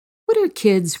What are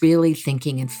kids really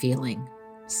thinking and feeling?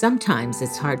 Sometimes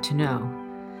it's hard to know.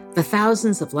 The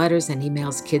thousands of letters and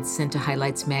emails kids send to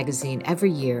Highlights magazine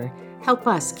every year help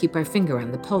us keep our finger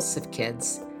on the pulse of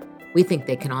kids. We think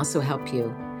they can also help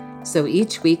you. So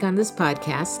each week on this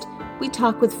podcast, we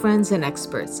talk with friends and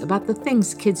experts about the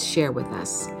things kids share with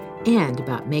us and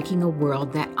about making a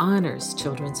world that honors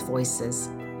children's voices.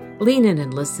 Lean in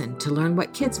and listen to learn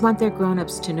what kids want their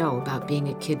grown-ups to know about being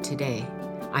a kid today.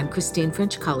 I'm Christine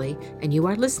French-Cully, and you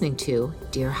are listening to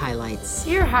Dear Highlights.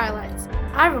 Dear Highlights.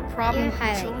 I have a problem with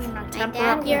controlling my temper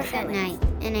at work at night,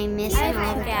 and I miss him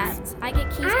all the time. I get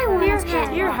keys.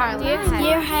 Dear Highlights.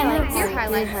 Dear Highlights. Dear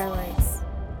Highlights.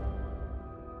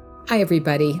 Hi,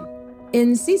 everybody.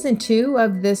 In Season 2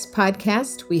 of this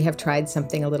podcast, we have tried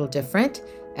something a little different.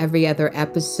 Every other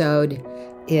episode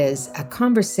is a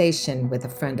conversation with a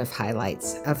friend of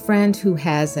Highlights, a friend who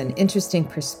has an interesting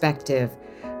perspective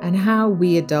on how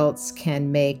we adults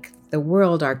can make the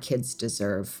world our kids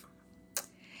deserve.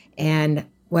 And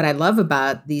what I love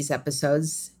about these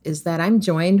episodes is that I'm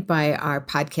joined by our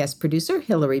podcast producer,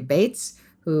 Hillary Bates,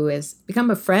 who has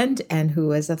become a friend and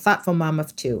who is a thoughtful mom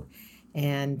of two.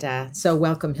 And so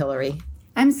welcome, Hillary.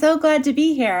 I'm so glad to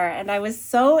be here, and I was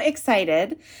so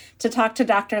excited to talk to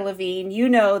Dr. Levine. You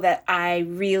know that I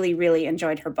really, really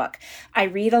enjoyed her book. I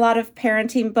read a lot of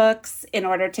parenting books in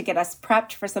order to get us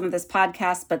prepped for some of this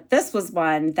podcast, but this was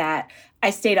one that I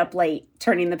stayed up late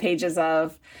turning the pages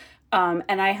of.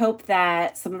 And I hope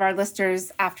that some of our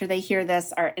listeners, after they hear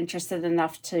this, are interested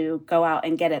enough to go out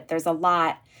and get it. There's a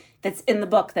lot that's in the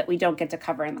book that we don't get to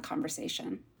cover in the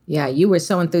conversation. Yeah, you were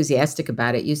so enthusiastic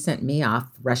about it. You sent me off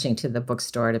rushing to the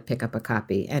bookstore to pick up a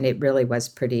copy, and it really was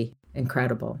pretty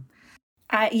incredible.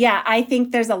 I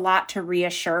think there's a lot to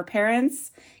reassure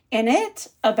parents in it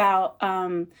about,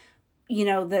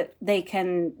 that they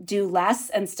can do less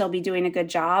and still be doing a good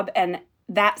job. And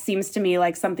that seems to me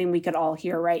like something we could all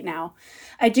hear right now.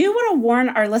 I do want to warn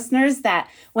our listeners that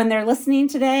when they're listening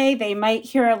today, they might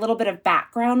hear a little bit of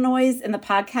background noise in the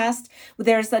podcast.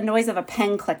 There's a noise of a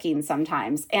pen clicking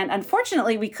sometimes. And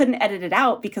unfortunately, we couldn't edit it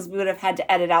out because we would have had to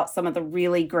edit out some of the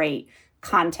really great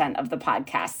content of the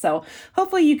podcast. So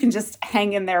hopefully you can just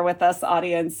hang in there with us,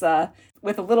 audience,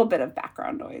 with a little bit of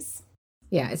background noise.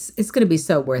 Yeah, it's going to be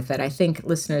so worth it. I think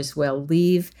listeners will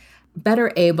leave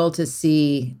better able to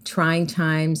see trying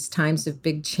times, times of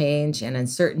big change and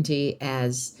uncertainty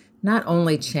as not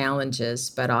only challenges,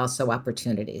 but also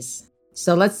opportunities.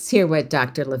 So let's hear what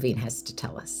Dr. Levine has to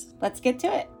tell us. Let's get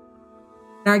to it.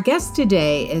 Our guest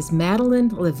today is Madeline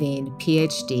Levine,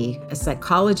 PhD, a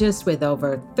psychologist with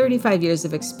over 35 years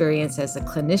of experience as a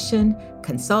clinician,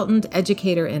 consultant,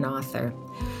 educator, and author.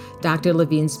 Dr.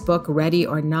 Levine's book, Ready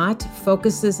or Not,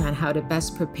 focuses on how to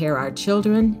best prepare our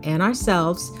children and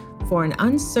ourselves for an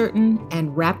uncertain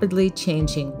and rapidly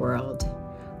changing world.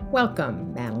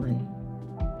 Welcome, Madeline.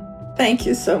 Thank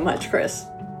you so much, Chris.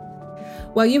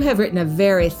 Well, you have written a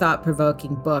very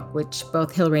thought-provoking book, which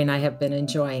both Hillary and I have been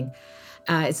enjoying.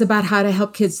 It's about how to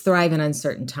help kids thrive in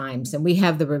uncertain times. And we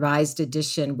have the revised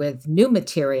edition with new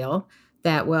material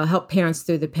that will help parents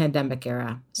through the pandemic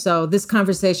era. So this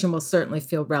conversation will certainly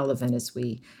feel relevant as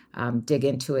we dig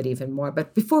into it even more.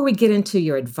 But before we get into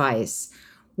your advice,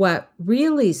 what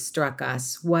really struck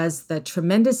us was the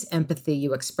tremendous empathy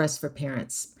you express for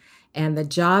parents and the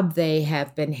job they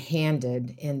have been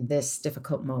handed in this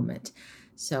difficult moment.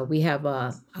 So we have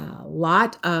a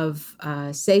lot of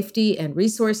safety and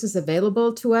resources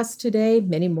available to us today,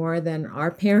 many more than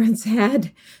our parents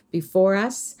had before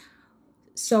us.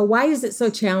 So why is it so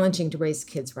challenging to raise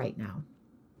kids right now?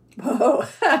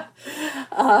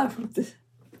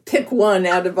 Pick one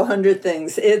out of 100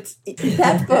 things. It's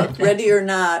that book, Ready or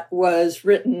Not, was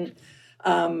written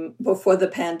before the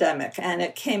pandemic, and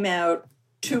it came out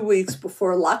 2 weeks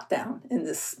before lockdown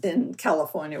in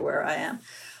California, where I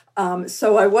am.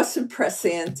 So I wasn't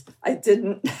prescient. I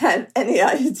didn't have any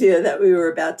idea that we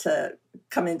were about to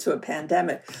come into a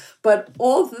pandemic. But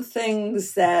all the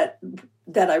things that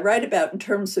I write about in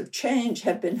terms of change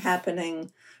have been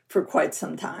happening for quite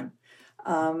some time.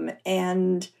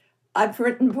 And I've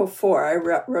written before. I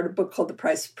wrote a book called The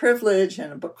Price of Privilege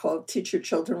and a book called Teach Your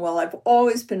Children Well. I've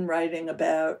always been writing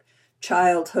about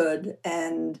childhood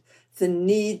and the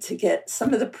need to get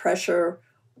some of the pressure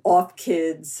off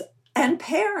kids and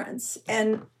parents.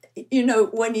 And,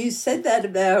 when you said that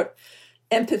about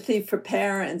empathy for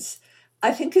parents,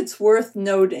 I think it's worth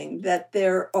noting that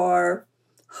there are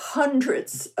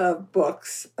hundreds of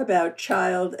books about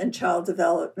child and child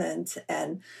development,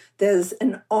 and there's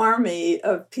an army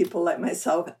of people like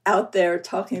myself out there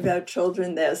talking about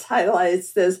children. There's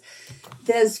highlights. There's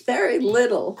very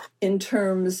little in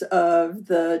terms of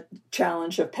the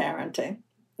challenge of parenting.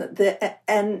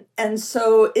 And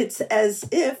so it's as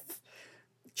if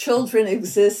children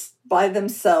exist by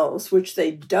themselves, which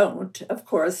they don't, of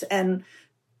course, and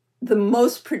the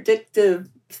most predictive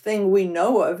thing we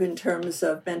know of in terms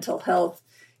of mental health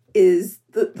is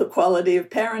the quality of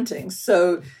parenting.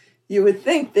 So you would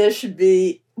think there should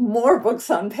be more books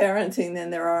on parenting than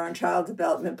there are on child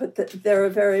development, but there are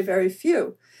very, very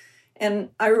few.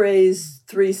 And I raised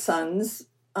 3 sons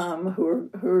who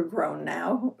are grown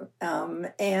now,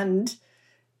 and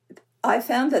I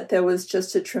found that there was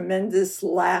just a tremendous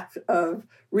lack of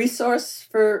resource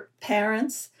for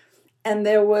parents, and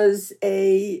there was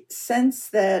a sense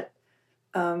that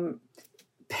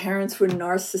parents were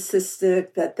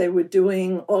narcissistic, that they were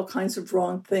doing all kinds of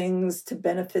wrong things to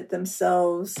benefit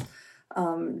themselves,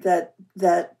 that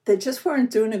they just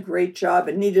weren't doing a great job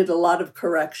and needed a lot of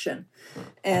correction.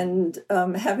 And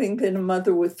having been a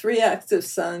mother with 3 active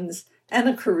sons and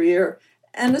a career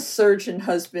and a surgeon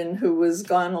husband who was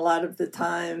gone a lot of the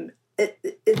time,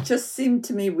 it just seemed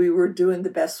to me we were doing the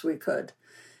best we could.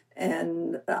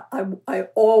 And I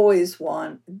always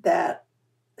want that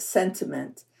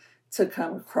sentiment to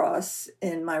come across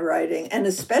in my writing, and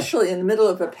especially in the middle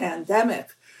of a pandemic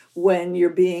when you're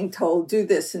being told do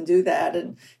this and do that.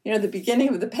 And the beginning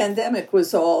of the pandemic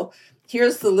was all,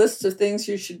 here's the list of things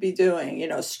you should be doing,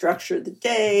 structure the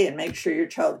day and make sure your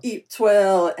child eats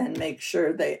well and make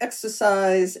sure they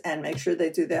exercise and make sure they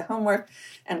do their homework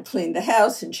and clean the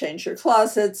house and change your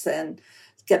closets and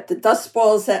get the dust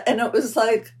balls out. And it was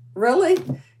like, really?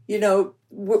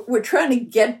 We're trying to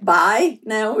get by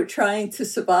now. We're trying to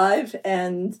survive.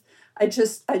 And I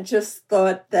just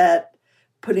thought that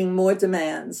putting more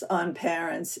demands on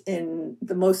parents in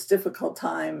the most difficult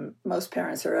time most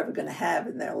parents are ever going to have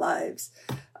in their lives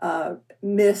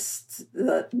missed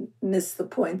the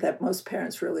point that most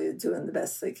parents really are doing the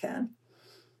best they can.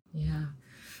 Yeah.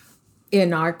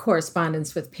 In our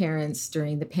correspondence with parents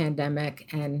during the pandemic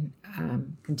and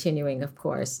continuing, of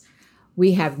course,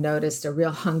 we have noticed a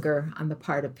real hunger on the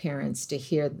part of parents to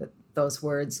hear those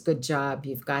words, good job,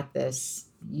 you've got this,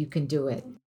 you can do it.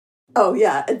 Oh,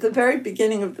 yeah. At the very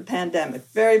beginning of the pandemic,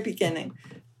 very beginning,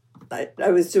 I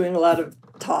was doing a lot of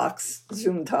talks,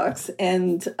 Zoom talks,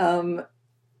 and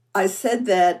I said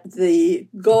that the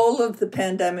goal of the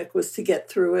pandemic was to get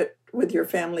through it with your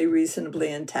family reasonably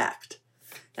intact.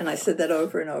 And I said that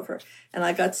over and over. And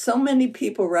I got so many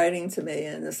people writing to me,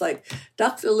 and it's like,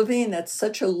 Dr. Levine, that's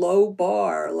such a low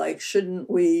bar. Like, shouldn't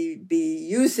we be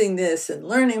using this and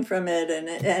learning from it?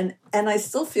 And I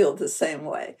still feel the same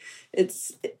way.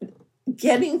 It's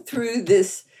getting through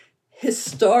this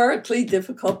historically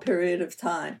difficult period of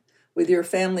time with your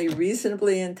family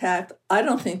reasonably intact. I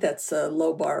don't think that's a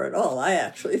low bar at all. I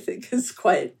actually think it's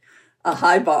quite a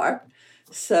high bar.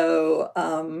 So,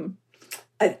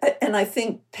 I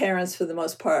think parents, for the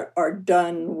most part, are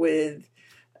done with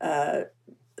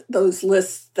those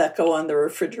lists that go on the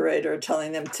refrigerator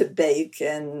telling them to bake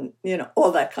and,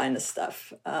 all that kind of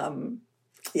stuff.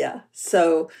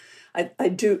 So I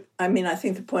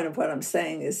think the point of what I'm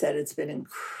saying is that it's been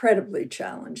incredibly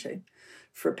challenging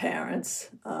for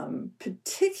parents,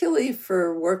 particularly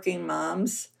for working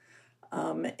moms.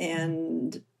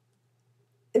 And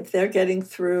if they're getting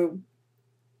through,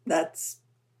 that's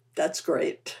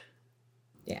great.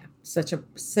 Yeah, such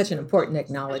an important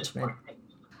acknowledgement.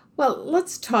 Well,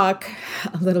 let's talk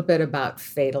a little bit about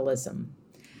fatalism.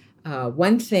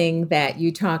 One thing that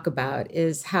you talk about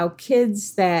is how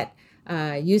kids that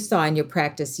you saw in your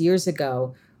practice years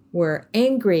ago were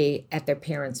angry at their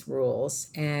parents' rules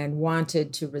and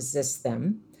wanted to resist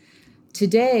them.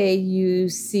 Today, you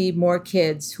see more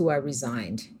kids who are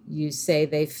resigned. You say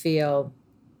they feel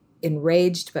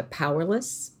enraged but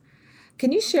powerless.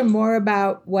 Can you share more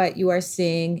about what you are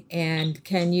seeing, and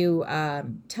can you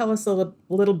tell us a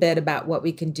little bit about what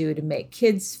we can do to make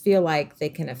kids feel like they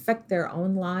can affect their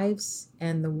own lives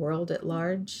and the world at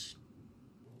large?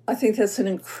 I think that's an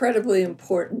incredibly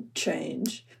important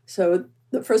change. So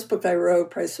the first book I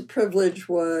wrote, Price of Privilege,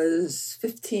 was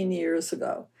 15 years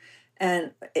ago.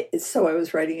 And so I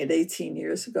was writing it 18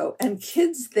 years ago. And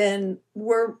kids then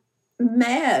were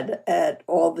mad at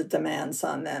all the demands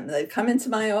on them. They'd come into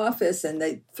my office and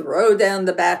they'd throw down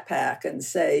the backpack and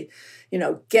say,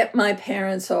 get my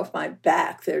parents off my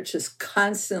back. They're just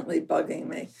constantly bugging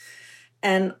me.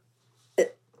 And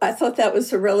I thought that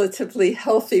was a relatively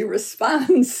healthy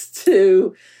response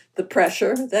to the the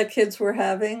pressure that kids were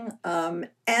having,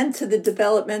 and to the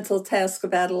developmental task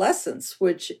of adolescence,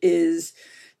 which is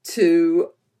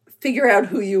to figure out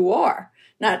who you are,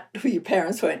 not who your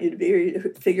parents want you to be,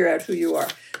 or figure out who you are.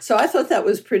 So I thought that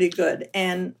was pretty good.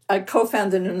 And I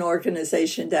co-founded an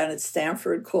organization down at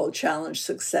Stanford called Challenge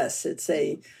Success. It's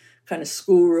a kind of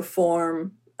school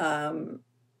reform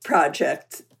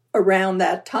project around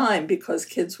that time because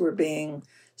kids were being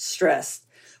stressed.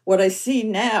 What I see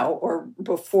now, or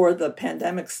before the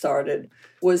pandemic started,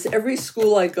 was every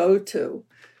school I go to,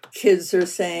 kids are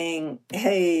saying,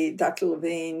 hey, Dr.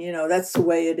 Levine, that's the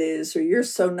way it is, or you're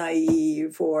so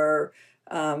naive, or,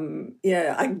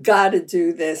 I got to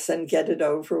do this and get it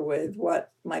over with.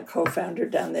 What my co-founder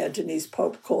down there, Denise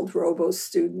Pope, called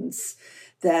robo-students,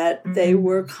 that they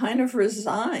were kind of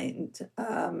resigned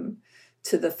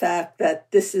to the fact that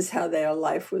this is how their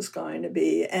life was going to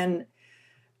be. And,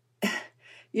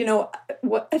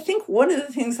 I think one of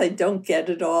the things I don't get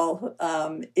at all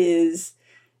is,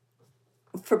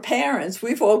 for parents,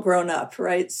 we've all grown up,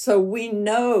 right? So we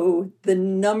know the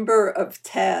number of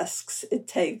tasks it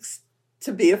takes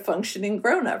to be a functioning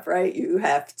grown-up, right? You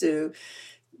have to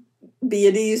be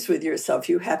at ease with yourself.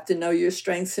 You have to know your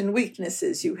strengths and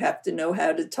weaknesses. You have to know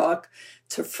how to talk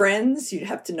to friends. You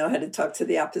have to know how to talk to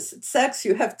the opposite sex.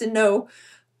 You have to know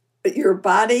your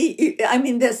body. I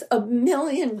mean, there's a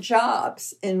million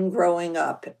jobs in growing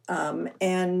up.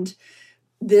 And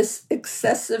this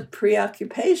excessive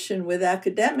preoccupation with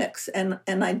academics. And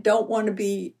I don't want to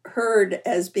be heard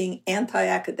as being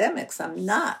anti-academics. I'm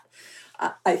not.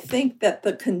 I think that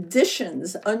the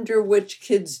conditions under which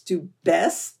kids do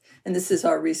best, and this is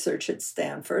our research at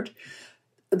Stanford,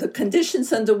 the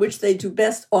conditions under which they do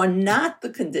best are not the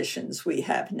conditions we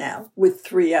have now with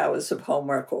 3 hours of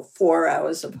homework or 4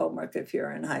 hours of homework if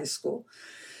you're in high school.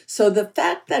 So the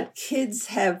fact that kids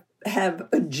have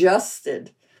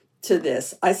adjusted to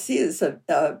this, I see as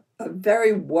a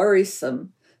very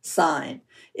worrisome sign.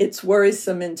 It's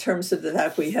worrisome in terms of the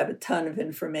fact we have a ton of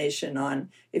information on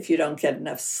if you don't get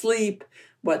enough sleep,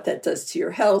 what that does to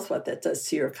your health, what that does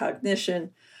to your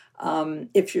cognition.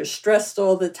 If you're stressed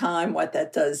all the time, what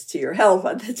that does to your health,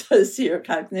 what that does to your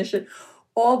cognition.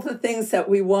 All the things that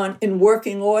we want in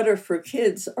working order for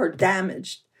kids are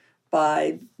damaged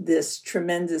by this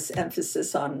tremendous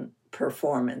emphasis on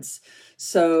performance.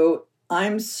 So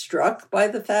I'm struck by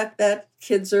the fact that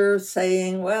kids are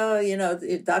saying, well,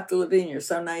 Dr. Levine, you're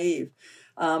so naive.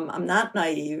 I'm not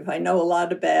naive. I know a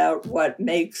lot about what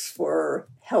makes for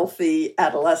healthy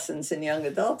adolescence and young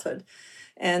adulthood.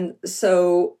 And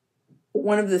so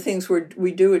one of the things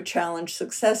we do at Challenge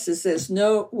Success is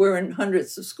we're in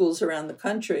hundreds of schools around the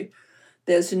country.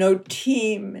 There's no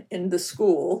team in the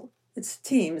school, it's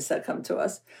teams that come to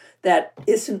us, that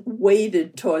isn't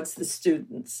weighted towards the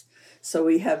students. So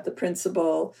we have the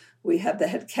principal, we have the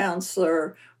head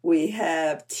counselor, we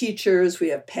have teachers, we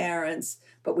have parents,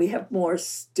 but we have more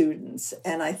students.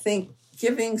 And I think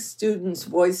giving students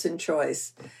voice and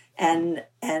choice and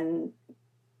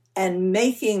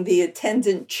making the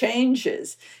attendant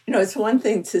changes. It's one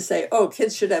thing to say, oh,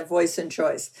 kids should have voice and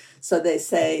choice. So they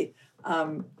say,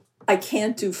 I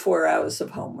can't do 4 hours of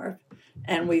homework.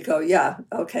 And we go, yeah,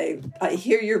 okay, I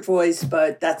hear your voice,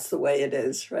 but that's the way it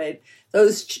is, right?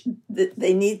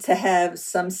 They need to have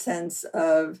some sense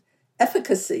of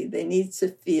efficacy. They need to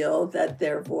feel that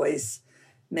their voice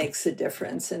makes a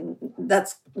difference. And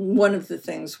that's one of the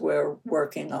things we're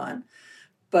working on.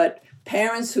 But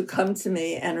parents who come to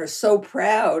me and are so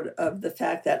proud of the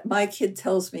fact that my kid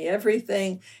tells me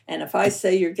everything, and if I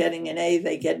say you're getting an A,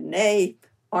 they get an A,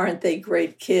 aren't they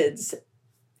great kids?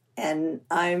 And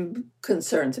I'm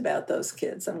concerned about those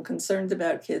kids. I'm concerned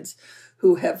about kids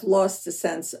who have lost a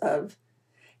sense of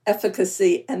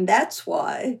efficacy. And that's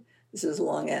why, this is a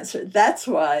long answer, that's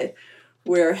why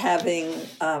we're having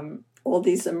all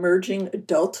these emerging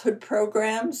adulthood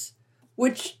programs,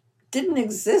 which didn't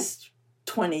exist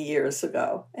 20 years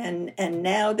ago. And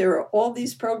now there are all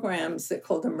these programs that are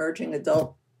called emerging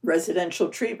adult residential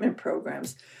treatment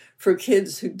programs for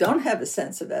kids who don't have a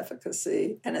sense of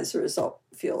efficacy and as a result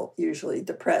feel usually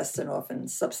depressed and often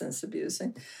substance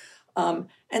abusing,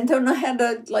 and don't know how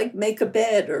to make a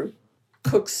bed or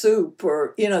cook soup,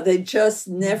 or they just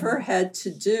never had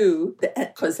to do,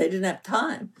 because they didn't have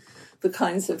time, the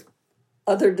kinds of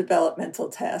other developmental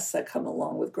tasks that come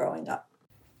along with growing up.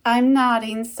 I'm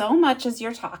nodding so much as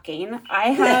you're talking. I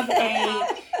have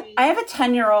a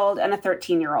 10-year-old and a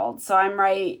 13-year-old, so I'm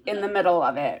right in the middle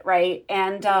of it, right?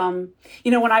 And,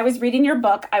 when I was reading your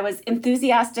book, I was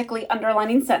enthusiastically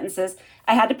underlining sentences.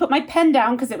 I had to put my pen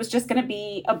down because it was just going to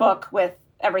be a book with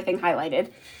everything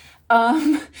highlighted.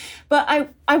 But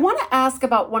I want to ask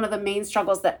about one of the main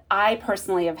struggles that I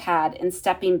personally have had in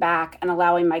stepping back and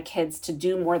allowing my kids to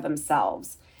do more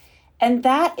themselves. And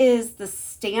that is the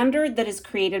standard that is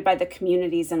created by the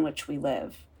communities in which we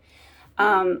live.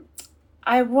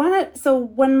 So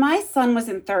when my son was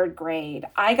in third grade,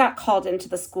 I got called into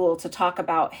the school to talk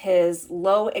about his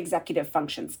low executive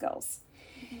function skills.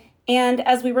 And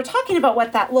as we were talking about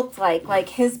what that looked like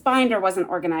his binder wasn't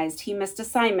organized, he missed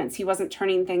assignments, he wasn't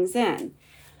turning things in.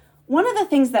 One of the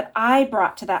things that I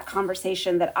brought to that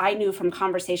conversation that I knew from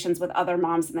conversations with other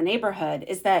moms in the neighborhood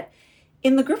is that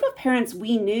in the group of parents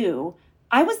we knew,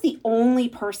 I was the only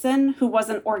person who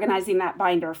wasn't organizing that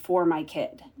binder for my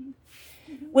kid,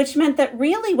 which meant that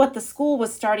really what the school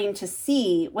was starting to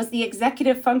see was the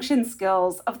executive function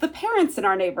skills of the parents in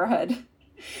our neighborhood.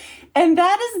 And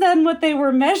that is then what they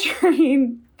were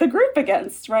measuring the group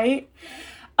against, right?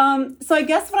 So I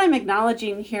guess what I'm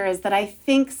acknowledging here is that I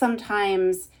think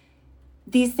sometimes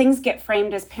these things get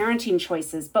framed as parenting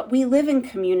choices, but we live in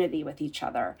community with each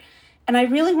other. And I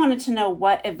really wanted to know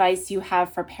what advice you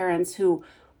have for parents who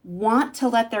want to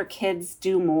let their kids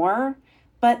do more,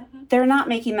 but they're not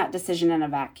making that decision in a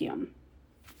vacuum.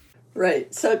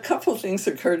 Right. So a couple of things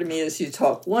occur to me as you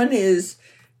talk. One is,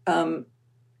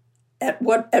 at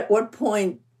what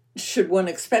point should one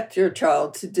expect your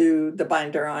child to do the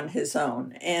binder on his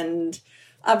own? And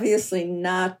obviously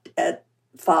not at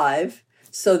 5.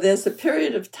 So there's a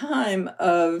period of time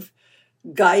of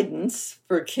guidance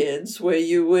for kids where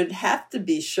you would have to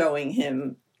be showing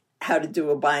him how to do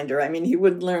a binder. I mean, he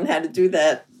wouldn't learn how to do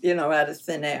that, out of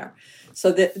thin air.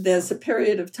 So there's a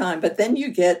period of time. But then you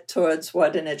get towards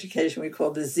what in education we call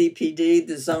the ZPD,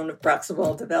 the zone of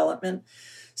proximal development.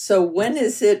 So when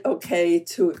is it okay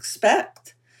to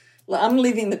expect? Well, I'm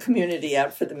leaving the community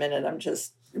out for the minute. I'm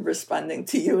just responding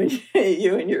to you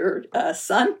and your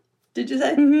son, did you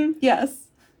say? Mm-hmm. Yes.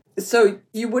 So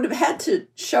you would have had to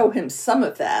show him some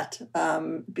of that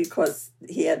because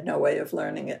he had no way of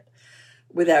learning it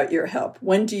without your help.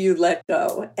 When do you let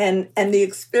go? And the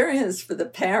experience for the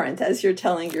parent, as you're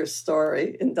telling your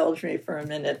story, indulge me for a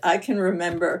minute, I can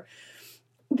remember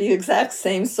the exact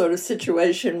same sort of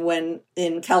situation when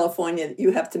in California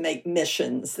you have to make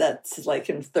missions. That's like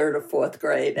in 3rd or 4th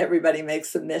grade. Everybody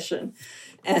makes a mission.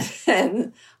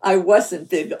 And I wasn't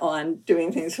big on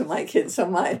doing things for my kids. So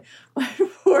my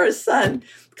poor son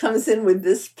comes in with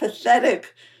this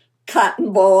pathetic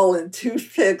cotton ball and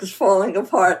toothpicks falling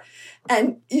apart.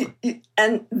 And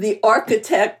the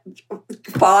architect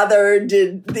father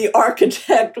did the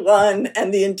architect one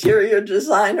and the interior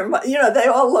designer, they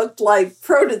all looked like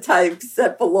prototypes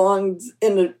that belonged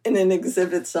in an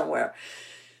exhibit somewhere.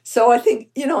 So I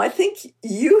think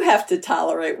you have to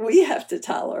tolerate, we have to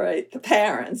tolerate the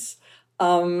parents,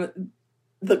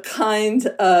 the kind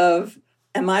of,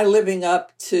 am I living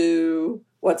up to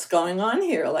what's going on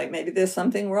here? Like maybe there's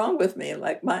something wrong with me.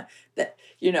 Like my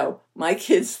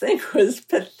kids think was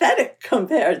pathetic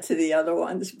compared to the other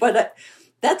ones. But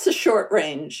that's a short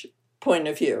range point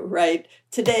of view, right?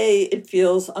 Today it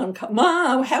feels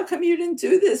Mom, how come you didn't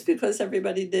do this? Because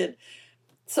everybody did.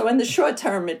 So in the short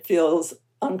term, it feels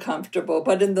uncomfortable.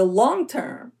 But in the long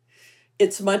term,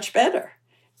 it's much better.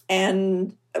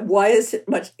 And why is it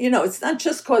much, it's not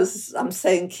just because I'm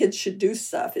saying kids should do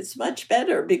stuff. It's much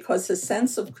better because a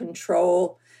sense of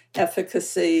control,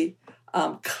 efficacy,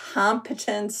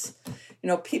 competence.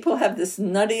 People have this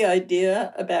nutty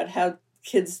idea about how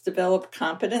kids develop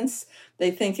competence.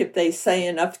 They think if they say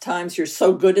enough times, you're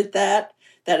so good at that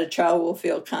a child will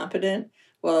feel competent.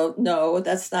 Well, no,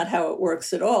 that's not how it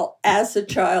works at all. As a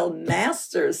child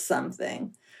masters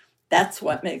something, that's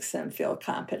what makes them feel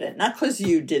competent. Not because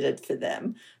you did it for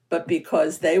them, but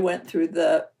because they went through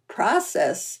the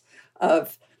process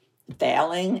of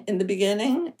failing in the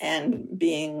beginning and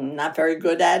being not very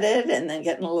good at it and then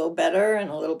getting a little better.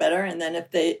 And then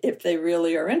if they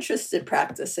really are interested,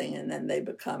 practicing, and then they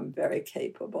become very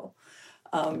capable.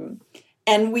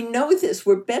 And we know this.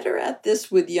 We're better at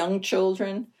this with young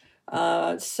children.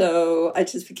 So I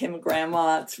just became a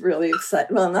grandma. It's really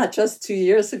exciting. Well, not just 2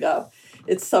 years ago.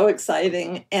 It's so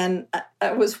exciting. And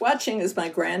I was watching as my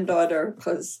granddaughter,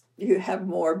 because you have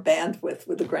more bandwidth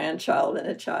with a grandchild than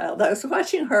a child. I was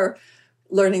watching her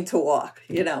learning to walk,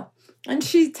 and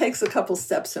she takes a couple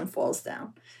steps and falls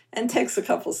down and takes a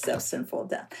couple steps and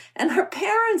falls down. And her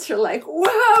parents are like,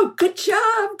 wow, good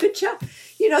job, good job.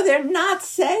 They're not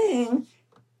saying,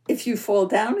 if you fall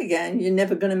down again, you're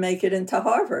never going to make it into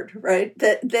Harvard, right?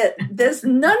 That there's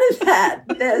none of that.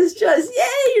 There's just,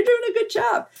 yay, you're doing a good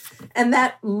job. And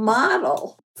that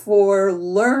model for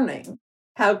learning,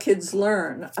 how kids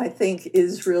learn, I think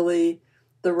is really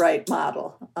the right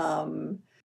model.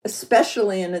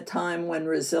 especially in a time when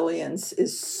resilience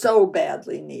is so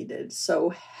badly needed.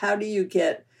 So how do you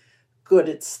get good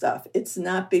at stuff? It's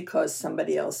not because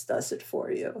somebody else does it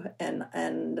for you.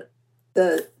 And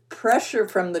the pressure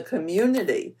from the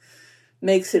community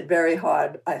makes it very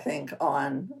hard, I think,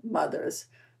 on mothers.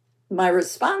 My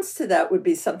response to that would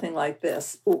be something like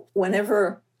this.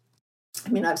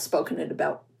 I've spoken at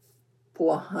about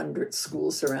 400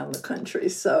 schools around the country,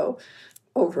 so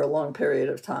over a long period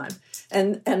of time.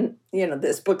 And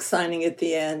there's book signing at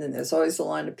the end, and there's always a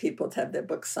line of people to have their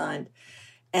book signed.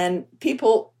 And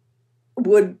people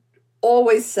would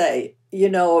always say,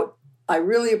 I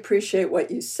really appreciate what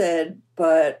you said,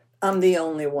 but I'm the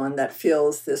only one that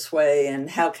feels this way, and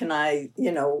how can I,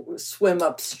 swim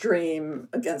upstream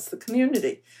against the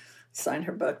community? Sign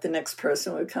her book. The next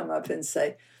person would come up and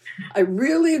say, I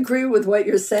really agree with what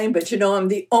you're saying, but I'm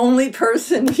the only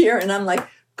person here. And I'm like,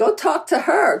 go talk to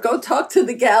her. Go talk to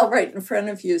the gal right in front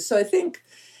of you. So I think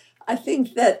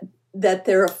that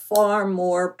there are far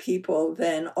more people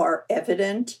than are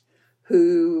evident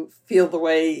who feel the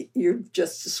way you've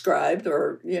just described,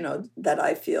 or, that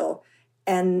I feel.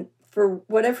 And for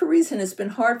whatever reason, it's been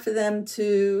hard for them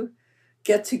to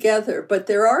get together. But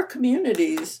there are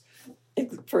communities,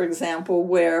 for example,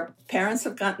 where parents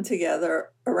have gotten together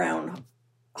around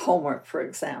homework, for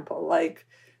example. Like,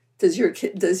 does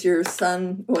your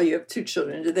son, well, you have 2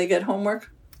 children, do they get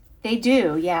homework? They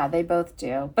do, yeah, they both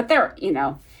do. But they're,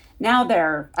 now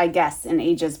they're, I guess, in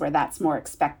ages where that's more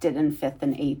expected in 5th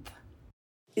and 8th.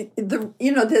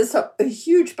 There's a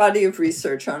huge body of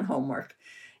research on homework.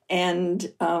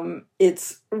 And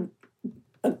it's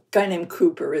a guy named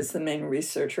Cooper is the main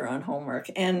researcher on homework.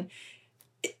 And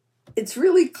it's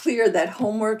really clear that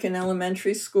homework in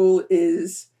elementary school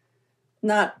is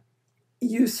not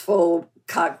useful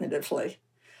cognitively.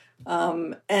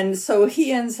 And so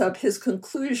his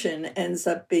conclusion ends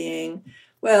up being,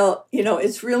 well,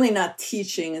 it's really not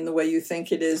teaching in the way you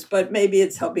think it is, but maybe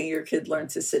it's helping your kid learn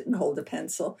to sit and hold a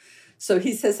pencil. So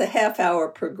he says a half hour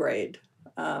per grade.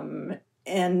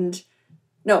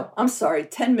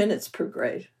 10 minutes per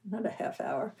grade, not a half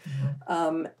hour.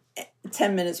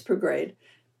 10 minutes per grade.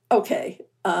 Okay.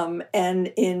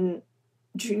 And in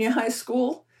junior high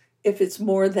school, if it's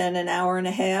more than an hour and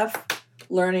a half,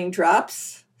 learning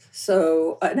drops.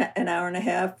 So an hour and a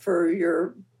half for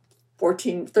your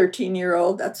 14,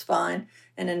 13-year-old, that's fine.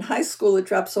 And in high school, it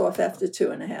drops off after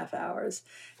 2.5 hours.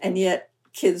 And yet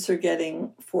kids are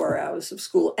getting 4 hours of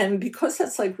school. And because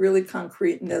that's like really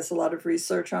concrete and there's a lot of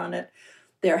research on it,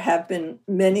 there have been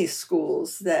many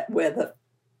schools where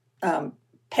the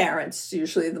parents,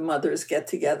 usually the mothers, get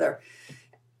together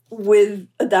with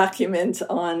a document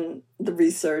on the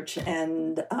research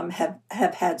and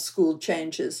have had school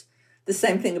changes. The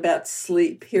same thing about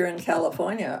sleep. Here in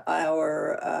California,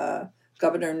 our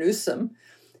Governor Newsom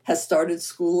has started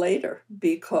school later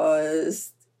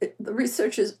because the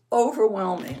research is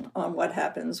overwhelming on what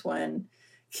happens when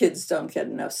kids don't get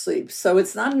enough sleep. So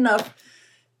it's not enough,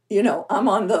 I'm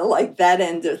on that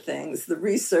end of things, the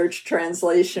research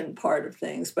translation part of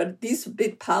things, but these are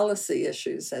big policy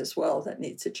issues as well that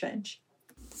need to change.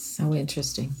 So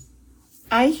interesting.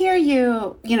 I hear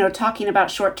you, talking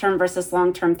about short-term versus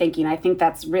long-term thinking. I think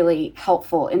that's really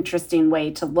helpful, interesting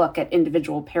way to look at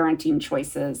individual parenting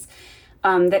choices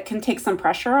that can take some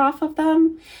pressure off of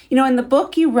them. In the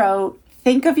book you wrote,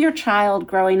 think of your child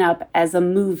growing up as a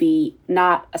movie,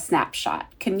 not a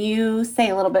snapshot. Can you say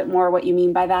a little bit more what you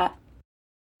mean by that?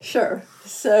 Sure.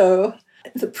 So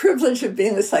the privilege of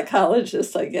being a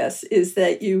psychologist, I guess, is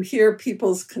that you hear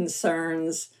people's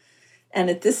concerns. And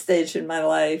at this stage in my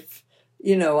life,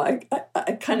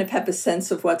 I kind of have a sense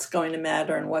of what's going to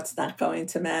matter and what's not going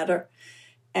to matter.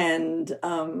 And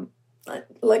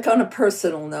like on a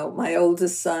personal note, my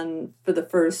oldest son, for the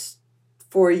first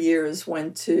 4 years,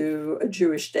 went to a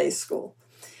Jewish day school.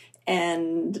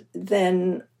 And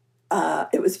then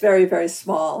it was very, very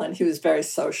small, and he was very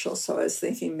social. So I was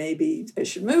thinking maybe I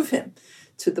should move him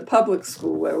to the public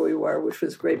school where we were, which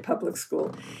was a great public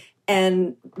school.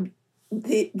 And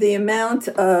the amount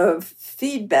of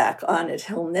feedback on it,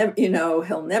 he'll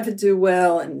never do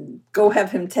well, and go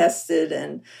have him tested,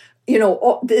 and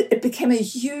it became a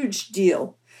huge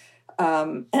deal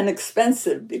and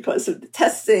expensive because of the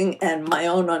testing and my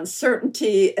own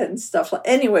uncertainty and stuff.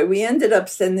 Anyway, we ended up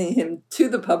sending him to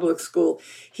the public school.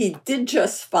 He did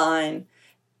just fine,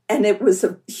 and it was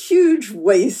a huge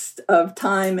waste of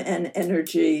time and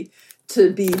energy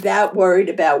to be that worried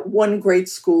about one great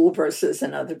school versus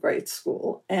another great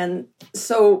school. And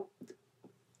so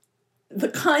the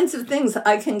kinds of things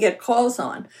I can get calls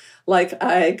on, like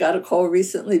I got a call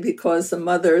recently because a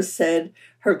mother said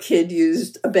her kid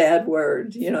used a bad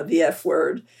word, the F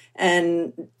word,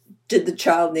 and did the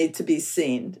child need to be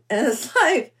seen? And it's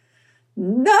like,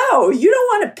 no, you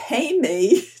don't want to pay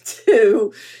me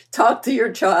to talk to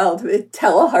your child,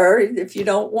 tell her if you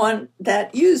don't want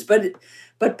that used.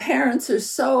 But parents are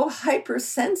so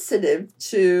hypersensitive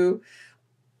to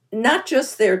not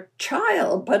just their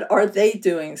child, but are they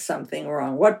doing something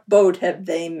wrong? What boat have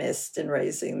they missed in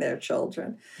raising their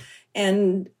children?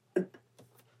 And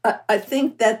I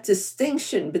think that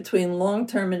distinction between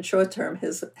long-term and short-term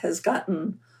has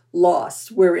gotten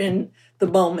lost. We're in the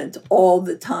moment all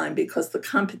the time because the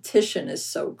competition is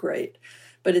so great.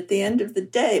 But at the end of the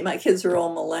day, my kids are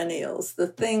all millennials. The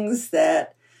things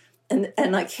that,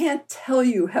 and I can't tell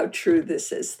you how true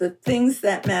this is, the things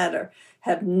that matter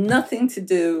have nothing to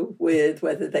do with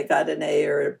whether they got an A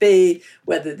or a B,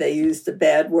 whether they used a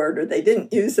bad word or they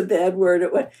didn't use a bad word.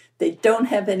 They don't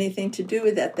have anything to do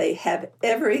with that. They have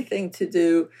everything to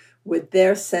do with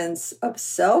their sense of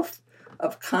self,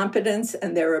 of competence,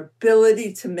 and their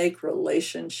ability to make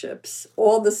relationships.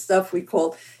 All the stuff we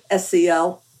call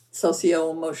SEL,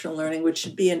 socio-emotional learning, which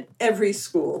should be in every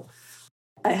school.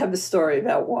 I have a story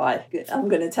about why. I'm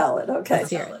going to tell it, okay? Let's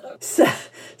hear it.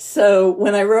 So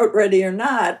when I wrote Ready or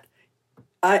Not,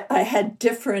 I had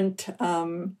different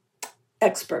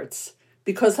experts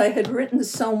because I had written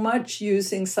so much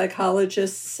using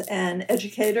psychologists and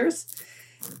educators.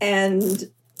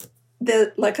 And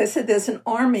like I said, there's an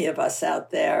army of us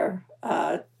out there,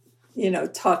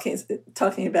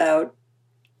 talking about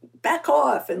back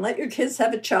off and let your kids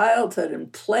have a childhood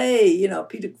and play,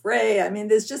 Peter Gray. I mean,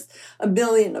 there's just a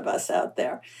million of us out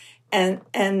there. And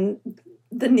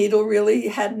the needle really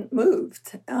hadn't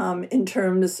moved in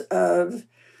terms of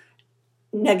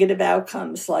negative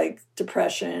outcomes like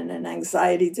depression and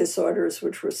anxiety disorders,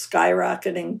 which were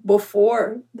skyrocketing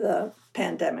before the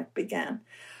pandemic began.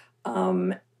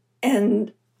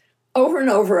 And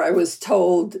over, I was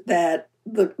told that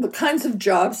the kinds of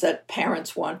jobs that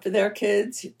parents want for their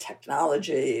kids,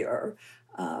 technology or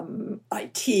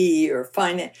IT or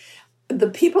finance, the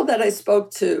people that I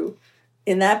spoke to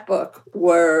in that book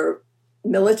were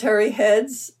military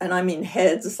heads, and I mean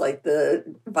heads like the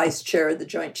vice chair of the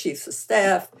Joint Chiefs of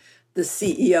Staff, the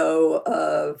CEO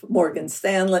of Morgan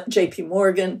Stanley, JP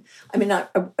Morgan. I mean,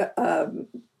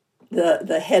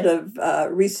 the head of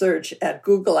research at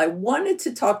Google. I wanted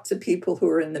to talk to people who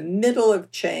are in the middle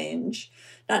of change,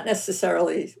 not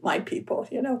necessarily my people,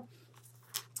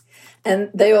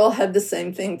 And they all had the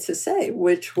same thing to say,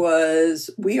 which was,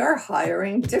 we are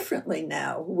hiring differently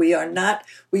now. We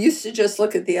used to just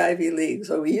look at the Ivy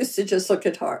Leagues, or we used to just look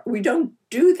at Harvard. We don't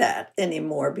do that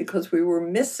anymore because we were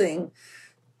missing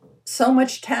so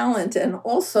much talent and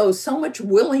also so much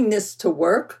willingness to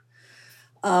work.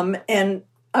 And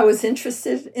I was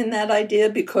interested in that idea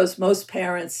because most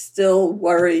parents still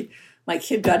worry, my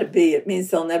kid got a B, it means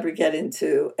they'll never get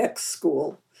into X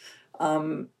school.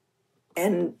 And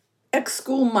X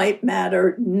school might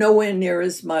matter nowhere near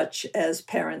as much as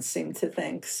parents seem to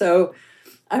think. So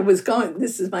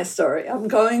this is my story. I'm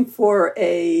going for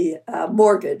a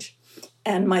mortgage.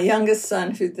 And my youngest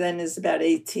son, who then is about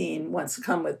 18, wants to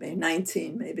come with me,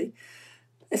 19 maybe.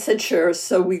 I said, sure.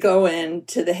 So we go in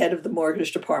to the head of the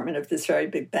mortgage department of this very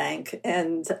big bank.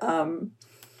 And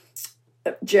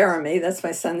Jeremy, that's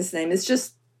my son's name, is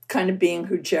just kind of being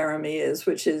who Jeremy is,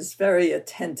 which is very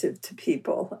attentive to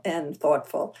people and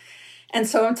thoughtful. And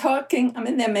so I'm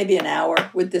in there maybe an hour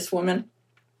with this woman.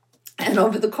 And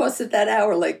over the course of that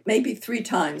hour, like maybe 3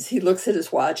 times, he looks at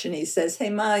his watch and he says, hey,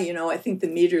 Ma, I think the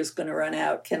meter's going to run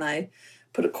out. Can I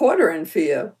put a quarter in for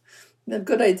you?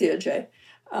 Good idea, Jay.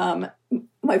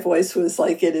 My voice was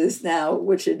like it is now,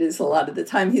 which it is a lot of the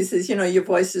time. He says, your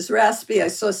voice is raspy. I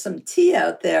saw some tea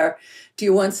out there. Do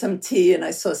you want some tea? And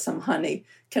I saw some honey.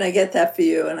 Can I get that for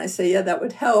you? And I say, yeah, that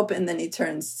would help. And then he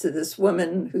turns to this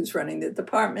woman who's running the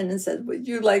department and said, would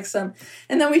you like some?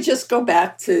 And then we just go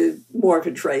back to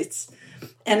mortgage rates.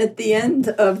 And at the end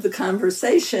of the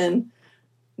conversation,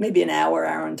 maybe an hour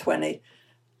and 20,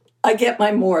 I get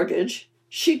my mortgage.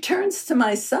 She turns to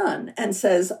my son and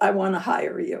says, I want to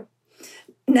hire you.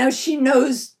 Now, she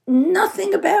knows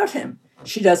nothing about him.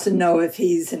 She doesn't know if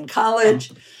he's in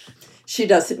college. She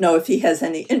doesn't know if he has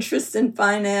any interest in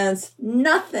finance,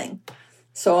 nothing.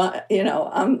 So,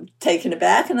 I'm taken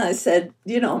aback. And I said,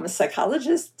 I'm a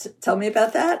psychologist. Tell me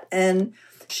about that. And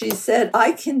she said,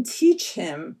 I can teach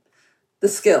him the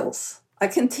skills. I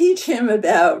can teach him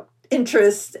about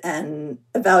interest and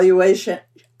evaluation.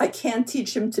 I can't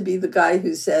teach him to be the guy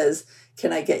who says,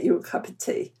 can I get you a cup of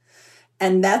tea?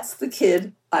 And that's the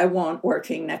kid I want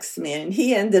working next to me. And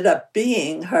he ended up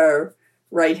being her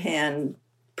right-hand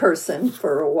person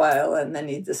for a while, and then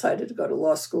he decided to go to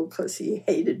law school because he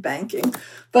hated banking.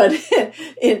 But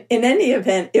in any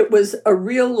event, it was a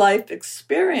real life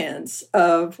experience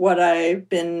of what I've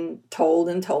been told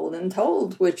and told and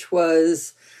told, which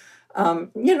was,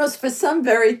 for some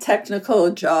very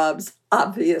technical jobs,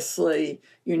 obviously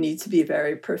you need to be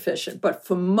very proficient. But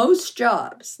for most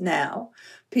jobs now,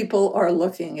 people are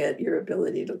looking at your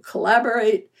ability to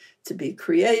collaborate, to be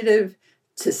creative,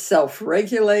 to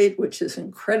self-regulate, which is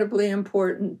incredibly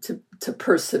important, to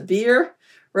persevere,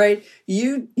 right?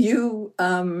 You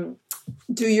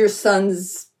do your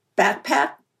son's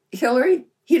backpack, Hillary.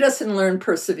 He doesn't learn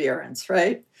perseverance,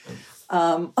 right?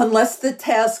 Unless the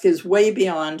task is way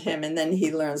beyond him, and then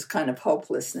he learns kind of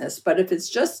hopelessness. But if it's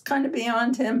just kind of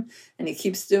beyond him and he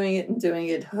keeps doing it and doing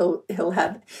it, he'll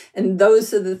have, and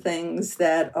those are the things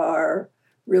that are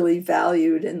really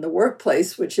valued in the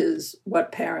workplace, which is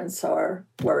what parents are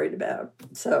worried about.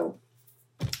 So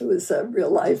it was a real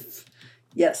life,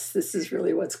 yes, this is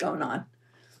really what's going on.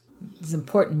 It's an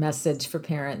important message for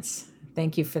parents.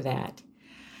 Thank you for that.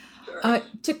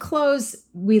 To close,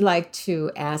 we like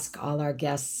to ask all our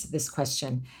guests this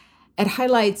question. At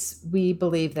Highlights, we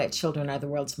believe that children are the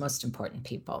world's most important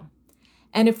people.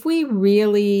 And if we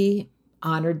really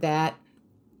honored that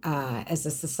as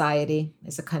a society,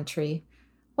 as a country,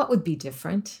 what would be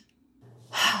different?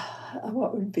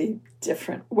 What would be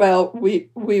different? Well, we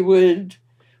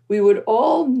would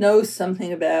all know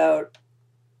something about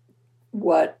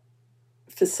what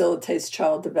facilitates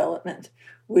child development,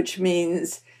 which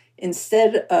means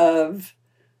instead of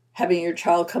having your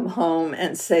child come home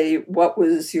and say, what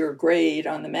was your grade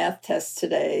on the math test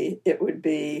today? It would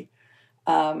be,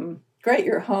 great,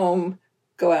 you're home,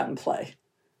 go out and play.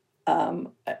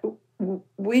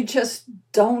 We just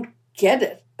don't get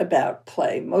it about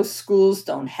play. Most schools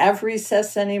don't have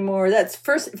recess anymore. That's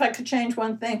first, if I could change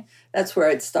one thing, that's where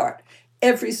I'd start.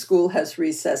 Every school has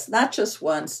recess, not just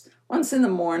once in the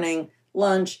morning,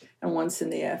 lunch, and once in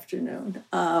the afternoon.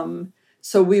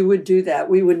 So we would do that.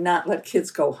 We would not let kids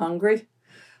go hungry.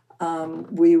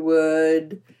 We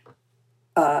would,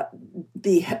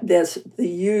 there's the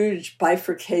huge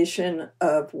bifurcation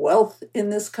of wealth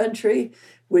in this country,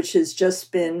 which has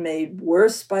just been made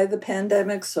worse by the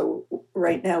pandemic. So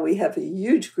right now we have a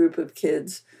huge group of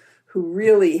kids who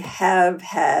really have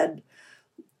had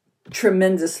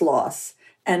tremendous loss.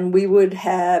 And we would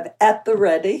have at the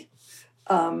ready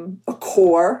a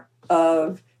core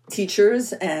of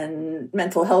teachers and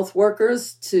mental health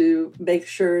workers to make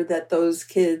sure that those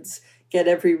kids get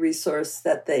every resource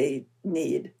that they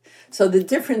need. So the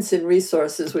difference in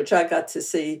resources, which I got to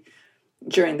see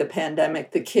during the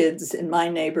pandemic, the kids in my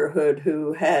neighborhood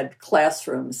who had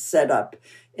classrooms set up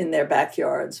in their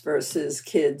backyards versus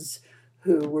kids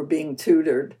who were being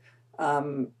tutored,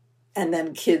 and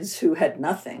then kids who had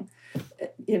nothing.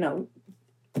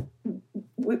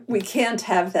 We can't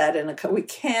have that we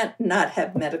can't not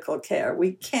have medical care.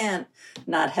 We can't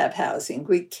not have housing.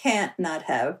 We can't not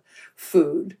have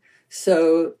food.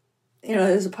 So,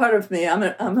 there's a part of me, I'm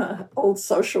an old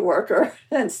social worker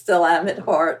and still am at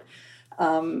heart.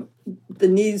 The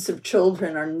needs of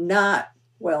children are not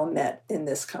well met in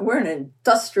this country. We're an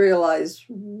industrialized,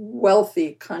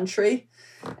 wealthy country,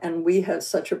 and we have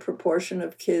such a proportion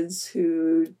of kids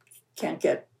who can't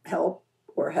get help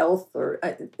or health,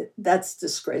 that's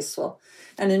disgraceful.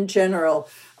 And in general,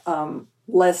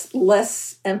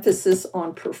 less emphasis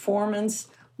on performance,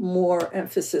 more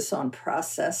emphasis on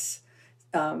process,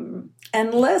 and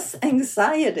less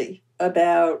anxiety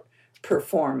about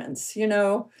performance.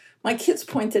 My kids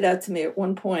pointed out to me at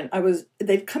one point,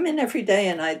 they'd come in every day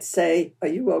and I'd say, "Are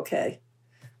you okay?"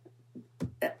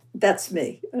 That's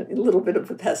me, a little bit of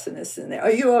a pessimist in there.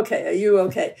 "Are you okay? Are you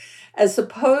okay?" As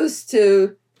opposed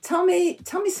to, tell me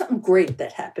something great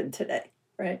that happened today,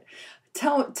 right?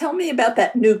 Tell me about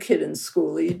that new kid in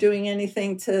school. Are you doing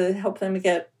anything to help them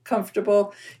get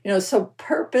comfortable? So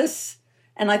purpose,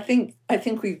 and I think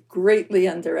we greatly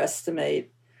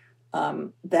underestimate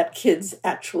that kids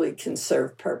actually can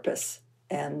serve purpose.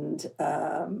 And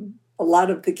a lot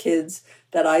of the kids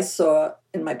that I saw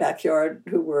in my backyard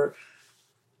who were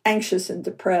anxious and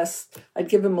depressed, I'd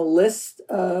give them a list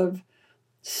of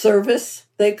service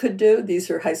they could do. These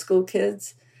are high school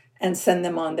kids, and send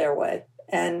them on their way.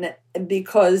 And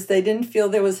because they didn't feel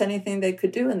there was anything they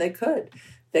could do, and they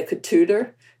could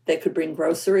tutor, they could bring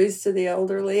groceries to the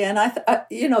elderly. And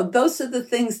those are the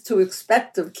things to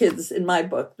expect of kids in my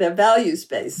book. They're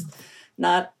values-based,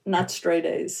 not straight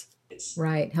A's.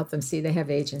 Right. Help them see they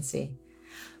have agency.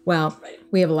 Well,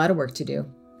 we have a lot of work to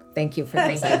do. Thank you for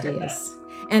those ideas.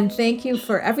 And thank you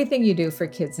for everything you do for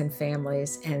kids and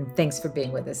families. And thanks for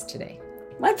being with us today.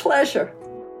 My pleasure.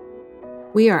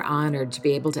 We are honored to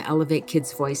be able to elevate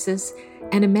kids' voices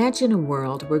and imagine a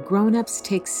world where grown-ups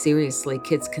take seriously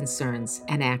kids' concerns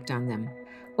and act on them.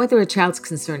 Whether a child's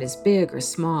concern is big or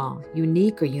small,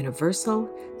 unique or universal,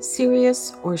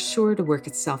 serious or sure to work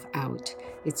itself out,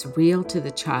 it's real to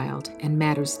the child and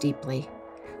matters deeply.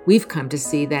 We've come to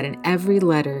see that in every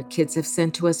letter kids have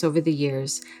sent to us over the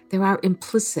years, there are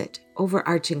implicit,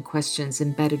 overarching questions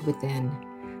embedded within.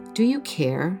 Do you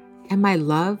care? Am I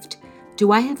loved?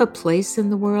 Do I have a place in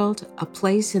the world, a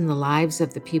place in the lives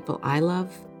of the people I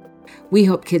love? We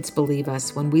hope kids believe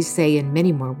us when we say in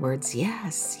many more words,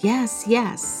 yes, yes,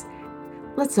 yes.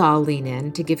 Let's all lean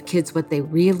in to give kids what they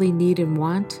really need and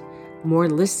want, more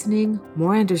listening,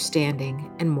 more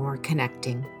understanding, and more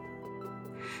connecting.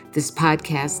 This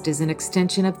podcast is an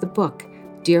extension of the book,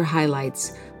 Dear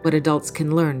Highlights, What Adults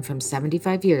Can Learn from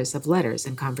 75 Years of Letters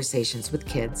and Conversations with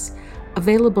Kids,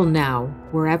 available now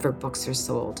wherever books are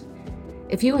sold.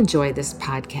 If you enjoy this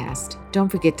podcast, don't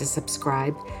forget to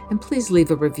subscribe and please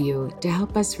leave a review to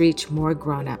help us reach more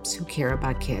grown-ups who care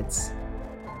about kids.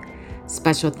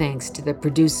 Special thanks to the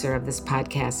producer of this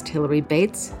podcast, Hillary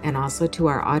Bates, and also to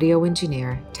our audio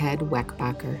engineer, Ted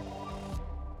Weckbacher.